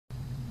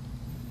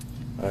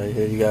Alright,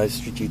 here you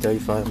guys,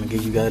 G35. I'm gonna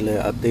give you guys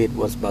an update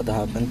what's about to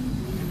happen.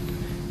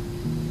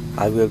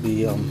 I will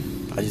be I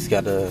just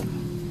got a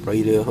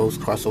radial hose,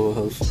 crossover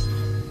hose.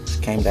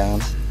 It came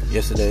down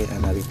yesterday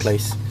and I did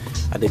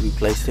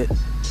replace it.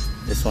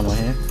 This one right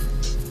here.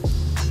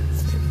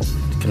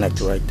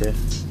 Connector right there.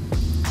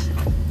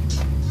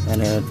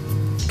 And then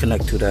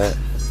connect to that.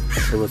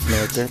 It was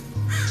melted.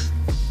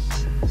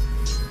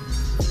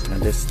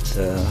 And this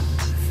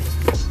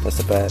that's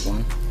the bad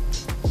one.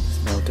 It's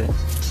melted,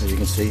 as you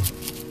can see.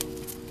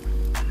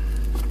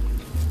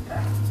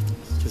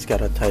 Just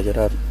gotta tighten it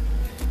up.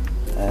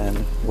 And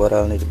what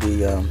I'll need to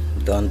be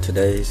done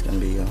today is gonna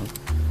be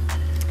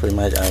pretty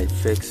much I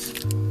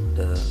fixed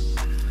the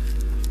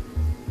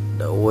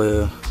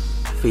oil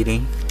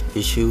feeding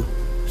issue.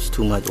 It's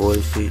too much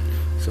oil feed,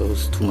 so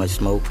it's too much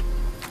smoke.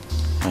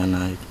 And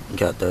I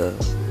got the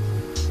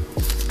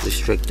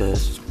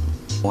restrictors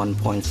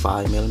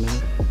 1.5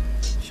 millimeter,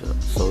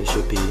 so it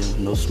should be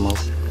no smoke.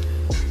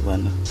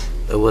 When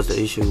it was the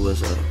issue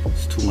was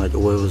it's too much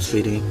oil was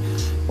feeding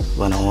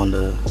when on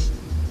the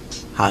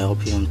high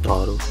RPM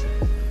throttle.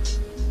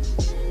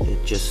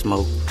 It just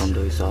smoked from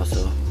the exhaust,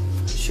 so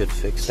should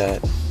fix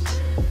that.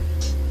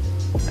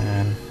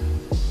 And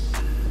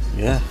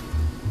yeah,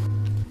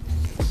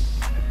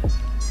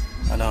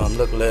 I know I'm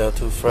looking a little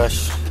too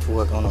fresh to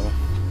work on a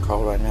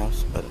car right now,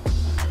 but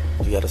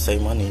you gotta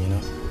save money, you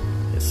know.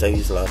 It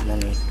saves a lot of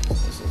money.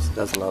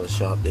 That's a lot of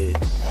shop. They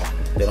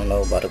don't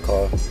know about the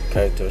car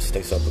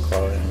characteristics of the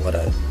car and what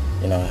I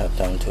have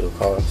done to the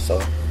car, so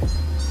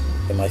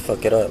they might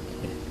fuck it up.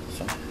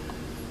 So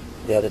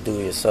you have to do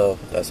it yourself.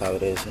 That's how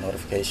it is.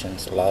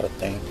 Notifications, a lot of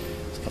things,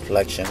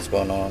 conflictions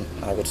going on.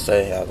 I would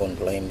say I wouldn't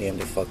blame them.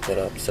 They fucked it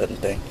up, certain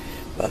thing,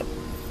 but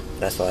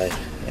that's why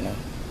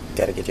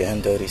gotta get your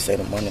hand dirty, save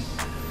the money.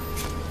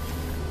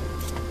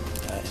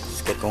 Alright,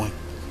 let's get going.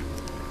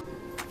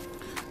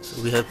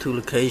 So we have two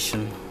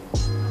locations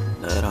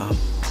that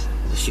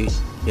the shoot.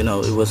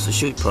 It was the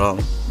shoot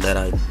problem that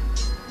I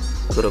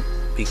could have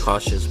be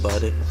cautious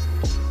about it,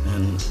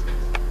 and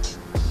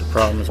the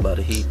problem is about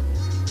the heat.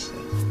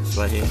 It's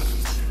right here.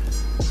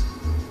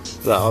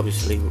 Well,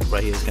 obviously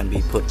right here is gonna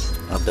be put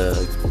up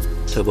the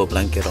turbo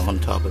blanket on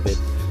top of it,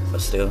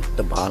 but still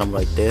the bottom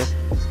right there,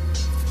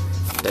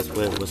 that's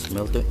where it was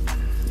melted,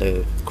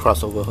 the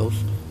crossover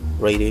hose,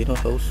 radiator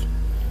hose.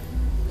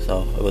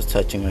 So it was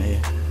touching right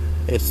here.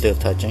 It's still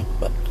touching,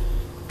 but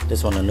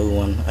this one, a new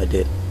one, I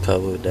did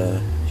cover with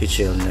the heat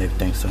shield and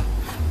everything, so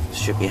it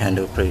should be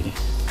handled pretty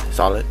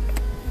solid.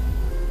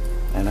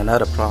 And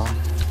another problem,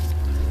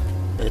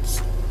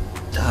 it's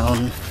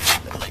down.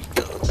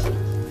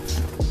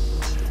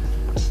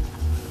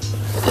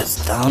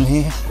 It's down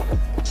here.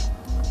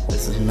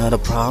 This is another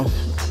problem.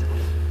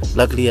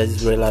 Luckily, I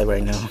just realized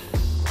right now.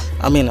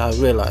 I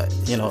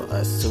realized,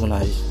 as soon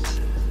as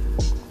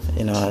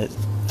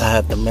I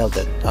had to melt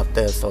it up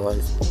there, so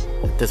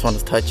this one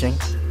is touching,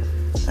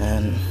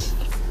 and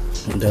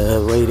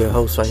the radial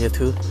hose right here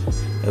too,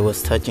 it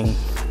was touching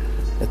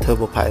the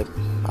turbo pipe,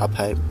 our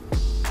pipe,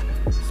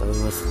 so it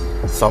was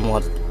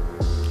somewhat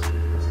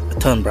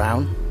turned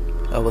brown.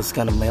 I was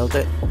gonna melt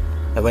it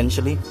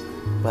eventually,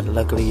 but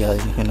luckily I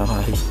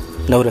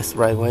noticed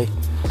right away.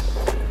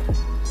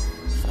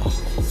 So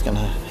it's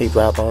gonna heat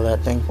wrap all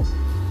that thing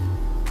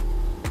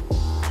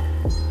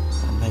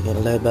and make it a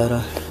little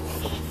better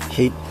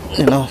heat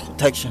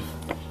protection.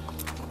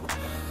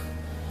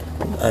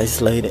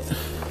 Isolate it.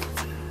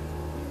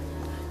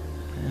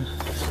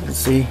 Let's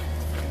see.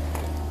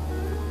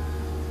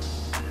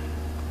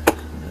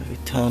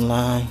 Return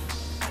line.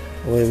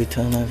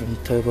 Return line from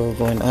the turbo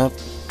going up.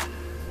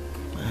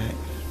 Alright.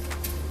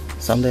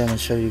 Someday I'm gonna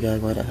show you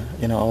guys what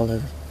all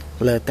the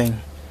little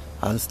thing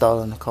I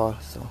installed in the car.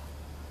 So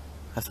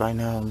that's right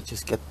now. I'm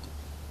just get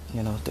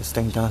this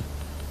thing done.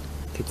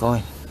 Keep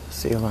going.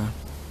 See you around.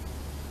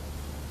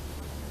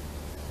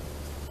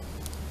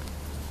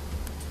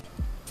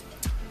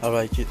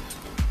 Alright,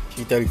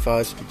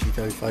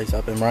 G35 is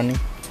up and running.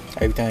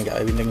 I got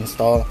everything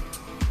installed.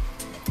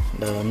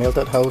 The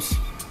melted hose,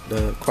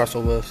 the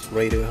crossover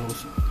radial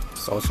hose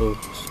is also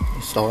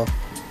installed.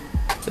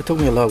 It took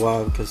me a little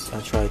while because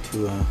I tried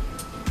to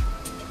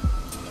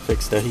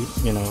fix the heat,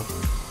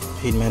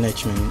 heat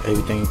management,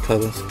 everything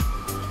covers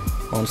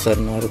on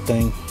certain other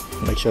thing.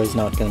 Make sure it's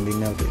not gonna be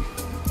melted.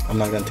 I'm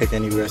not gonna take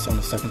any risks on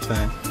the second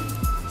time.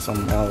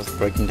 Something else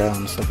breaking down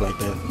and stuff like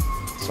that.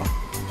 So,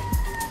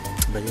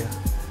 but yeah.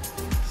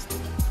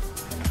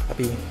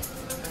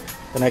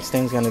 The next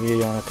thing is going to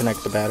be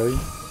connect the battery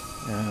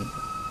and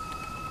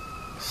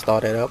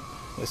start it up.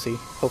 Let's see.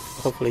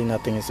 Hopefully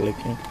nothing is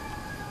leaking.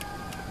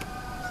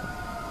 So,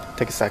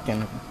 take a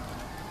second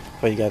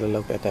before you got to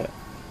look at that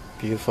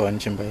beautiful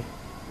engine bay.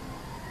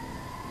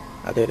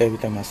 I did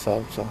everything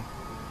myself, so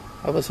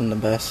I wasn't the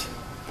best.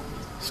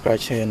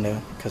 Scratch here and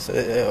there because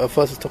at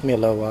first it took me a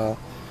little while.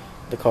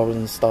 The car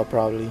wasn't start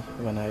properly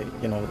when I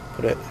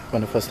put it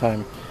when the first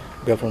time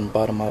go from the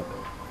bottom up.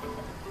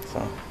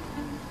 So.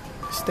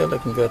 Still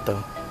looking good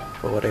though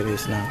for what it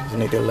is now. Just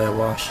need a little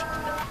wash.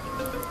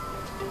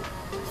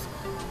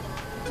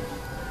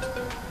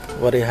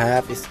 what I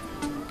have is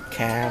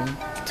cam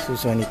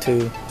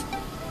 222.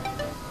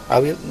 I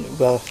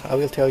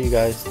will tell you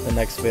guys the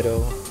next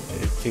video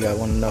if you guys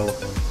want to know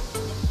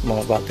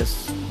more about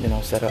this, you know,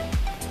 setup.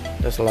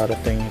 There's a lot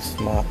of things,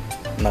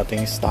 nothing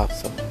is stock.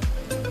 So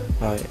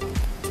alright,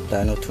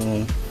 dyno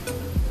tune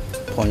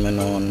appointment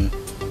on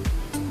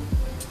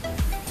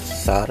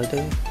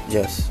Saturday.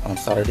 Yes, on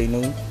Saturday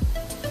noon.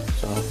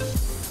 So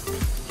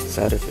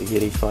excited for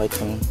G35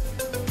 tune.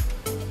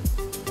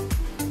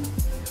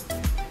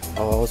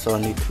 Also,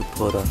 I need to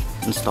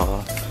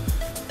install.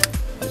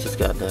 I just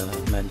got the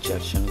med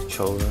injection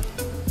controller.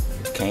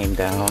 It came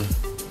down.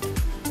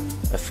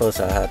 At first,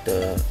 I had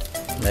the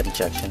med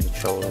injection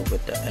controller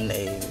with the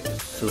NA,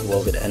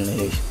 suitable with the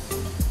NA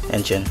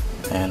engine,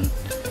 and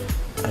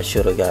I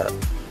should have got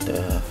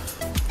the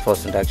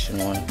force induction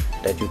one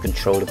that you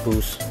control the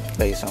boost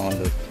based on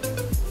the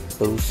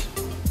boost,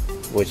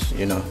 which,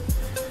 you know,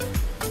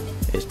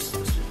 it's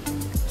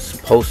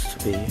supposed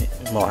to be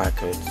more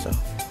accurate. So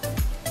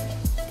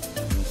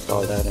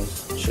install that and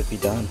it should be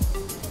done.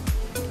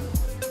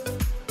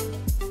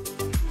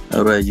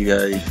 Alright, you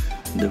guys,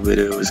 the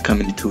video is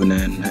coming to an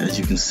end. As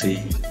you can see,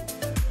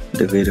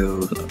 the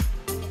video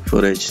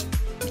footage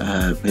I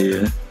have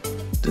here,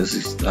 this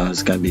is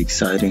it's gonna be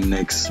exciting.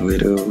 Next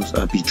videos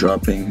I'll be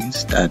dropping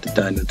start the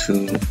dyno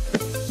tune.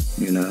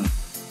 You know,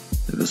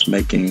 it was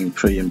making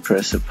pretty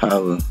impressive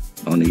power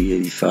on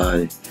the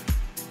E85.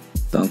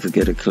 Don't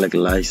forget to click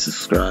like,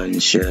 subscribe,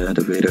 and share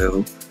the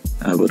video.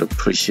 I would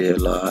appreciate a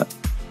lot.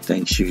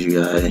 Thank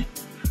you guys.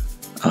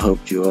 I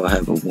hope you all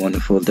have a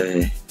wonderful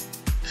day.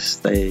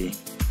 Stay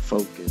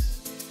focused.